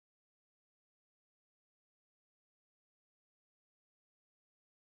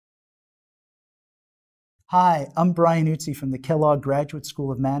Hi, I'm Brian Utzi from the Kellogg Graduate School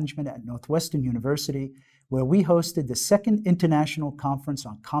of Management at Northwestern University, where we hosted the second International Conference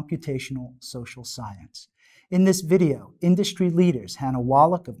on Computational Social Science. In this video, industry leaders Hannah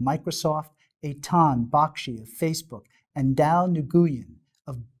Wallach of Microsoft, Eitan Bakshi of Facebook, and Dal Nguyen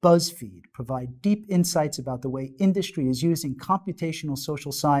of BuzzFeed provide deep insights about the way industry is using computational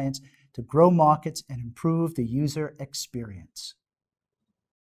social science to grow markets and improve the user experience.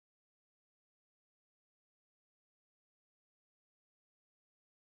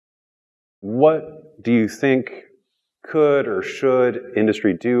 What do you think could or should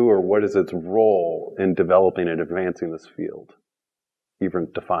industry do, or what is its role in developing and advancing this field, even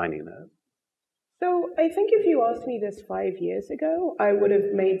defining it? So I think if you asked me this 5 years ago, I would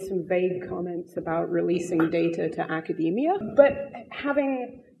have made some vague comments about releasing data to academia. But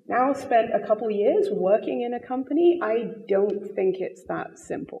having now spent a couple years working in a company, I don't think it's that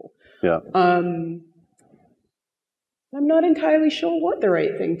simple. Yeah. I'm not entirely sure what the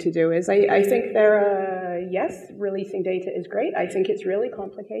right thing to do is. I think yes, releasing data is great. I think it's really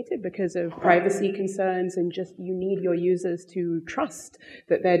complicated because of privacy concerns and just you need your users to trust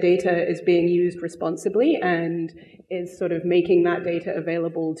that their data is being used responsibly and is sort of making that data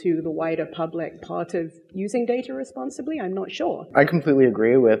available to the wider public part of using data responsibly. I'm not sure. I completely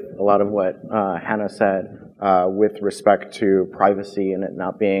agree with a lot of what Hannah said with respect to privacy and it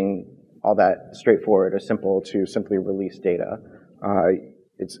not being all that straightforward or simple to simply release data.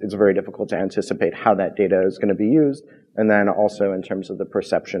 It's very difficult to anticipate how that data is going to be used, and then also in terms of the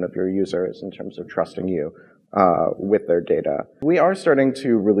perception of your users in terms of trusting you with their data. We are starting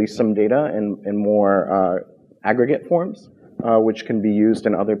to release some data in more aggregate forms, which can be used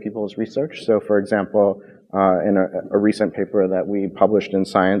in other people's research. So for example, in a recent paper that we published in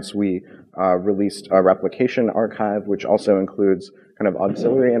Science, we released a replication archive, which also includes kind of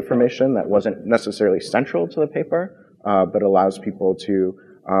auxiliary information that wasn't necessarily central to the paper, but allows people to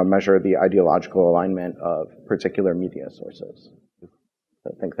measure the ideological alignment of particular media sources.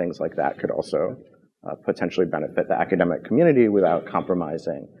 I think things like that could also potentially benefit the academic community without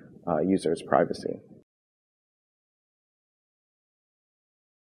compromising users' privacy.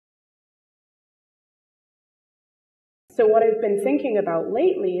 So what I've been thinking about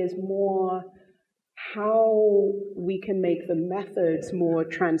lately is more how we can make the methods more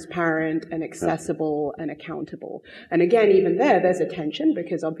transparent and accessible and accountable. And again, even there's a tension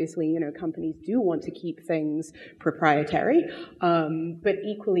because obviously, companies do want to keep things proprietary, but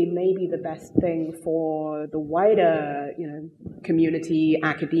equally maybe the best thing for the wider, community,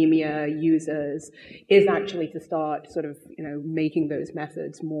 academia, users is actually to start sort of, making those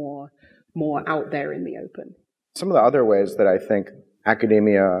methods more out there in the open. Some of the other ways that I think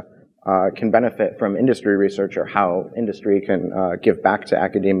academia can benefit from industry research or how industry can give back to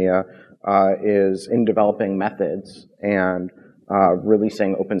academia is in developing methods and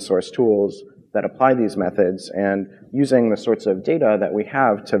releasing open source tools that apply these methods and using the sorts of data that we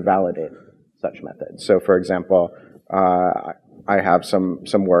have to validate such methods. So for example, I have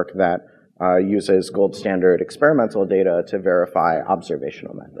some work that uses gold standard experimental data to verify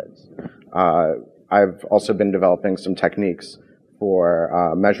observational methods. I've also been developing some techniques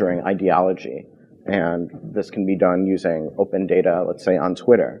for measuring ideology, and this can be done using open data, let's say on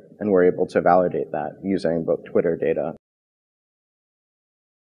Twitter, and we're able to validate that using both Twitter data.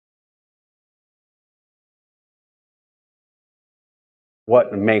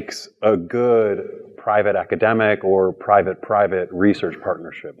 What makes a good private academic or private-private research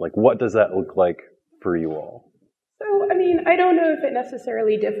partnership? Like, what does that look like for you all? So, I don't know if it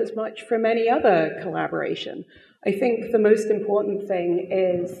necessarily differs much from any other collaboration. I think the most important thing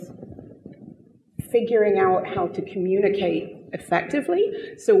is figuring out how to communicate effectively.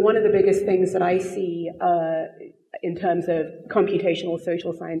 So one of the biggest things that I see in terms of computational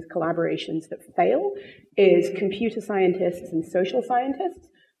social science collaborations that fail is computer scientists and social scientists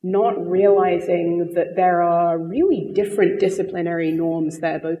not realizing that there are really different disciplinary norms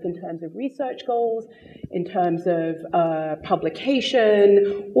there, both in terms of research goals, in terms of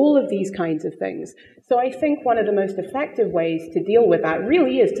publication, all of these kinds of things. So I think one of the most effective ways to deal with that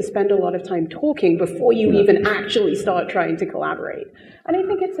really is to spend a lot of time talking before you even actually start trying to collaborate. And I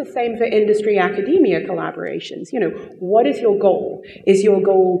think it's the same for industry-academia collaborations. What is your goal? Is your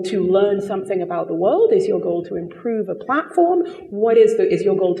goal to learn something about the world? Is your goal to improve a platform? Is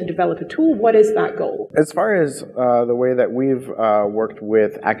your goal to develop a tool? What is that goal? As far as the way that we've worked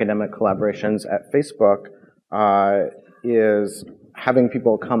with academic collaborations at Facebook is having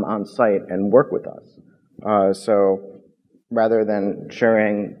people come on site and work with us. So rather than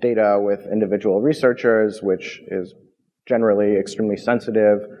sharing data with individual researchers, which is generally extremely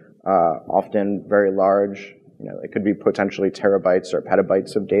sensitive, often very large. It could be potentially terabytes or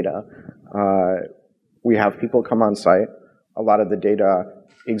petabytes of data. We have people come on site. A lot of the data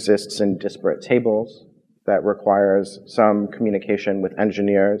exists in disparate tables that requires some communication with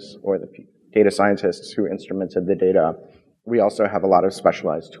engineers or the data scientists who instrumented the data. We also have a lot of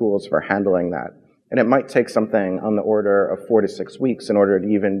specialized tools for handling that. And it might take something on the order of 4 to 6 weeks in order to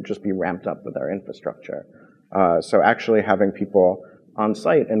even just be ramped up with our infrastructure. So actually having people on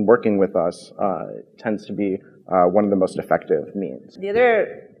site and working with us tends to be one of the most effective means. The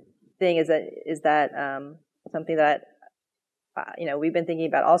other thing is that something that we've been thinking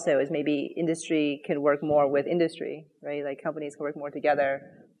about also is maybe industry can work more with industry, right? Like companies can work more together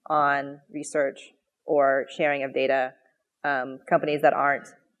on research or sharing of data. Companies that aren't,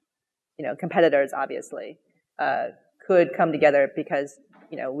 competitors, obviously, could come together because,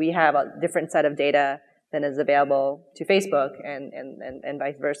 we have a different set of data than is available to Facebook and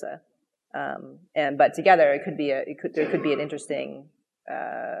vice versa. But together, there could be an interesting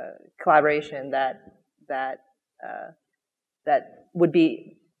collaboration that would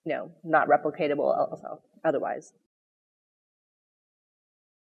be, not replicatable otherwise.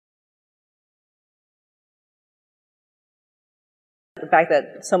 The fact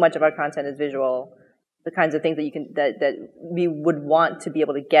that so much of our content is visual, the kinds of things that we would want to be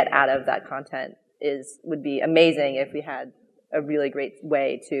able to get out of that content would be amazing if we had a really great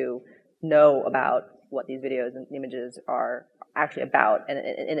way to know about what these videos and images are actually about in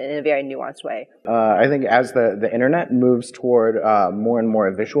a very nuanced way. I think as the internet moves toward more and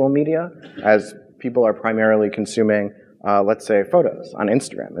more visual media, as people are primarily consuming, let's say, photos on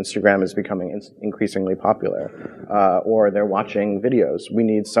Instagram. Instagram is becoming increasingly popular. Or they're watching videos. We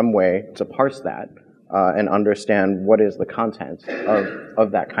need some way to parse that and understand what is the content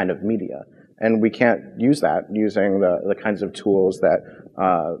of that kind of media. And we can't use that using the kinds of tools that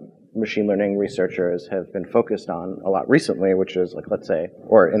machine learning researchers have been focused on a lot recently, which is like, let's say,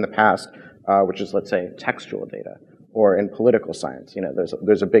 or in the past, which is, let's say, textual data. Or in political science,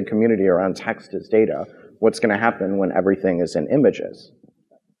 there's a big community around text as data. What's going to happen when everything is in images?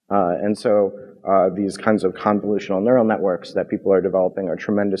 And so these kinds of convolutional neural networks that people are developing are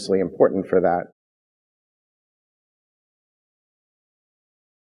tremendously important for that.